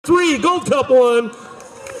3, Gold Cup 1.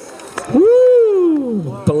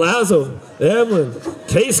 Woo! Palazzo, Evelyn,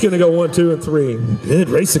 Case gonna go 1, 2, and 3. Good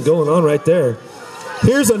racing going on right there.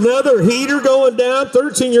 Here's another heater going down.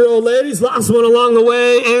 13-year-old ladies, lost one along the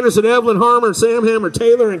way. Anderson, Evelyn, Harmer, Sam Hammer,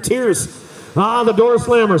 Taylor, and Tierce. The door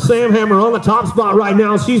slammer, Sam Hammer on the top spot right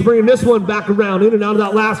now. She's bringing this one back around, in and out of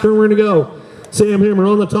that last turn. We're gonna go. Sam Hammer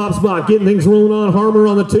on the top spot, getting things rolling on. Harmer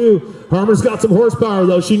on the 2. Harmer's got some horsepower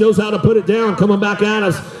though. She knows how to put it down. Coming back at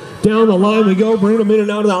us. Down the line we go, bringing them in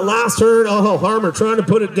and out of that last turn. Oh, Harmer trying to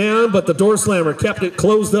put it down, but the door slammer kept it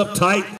closed up tight.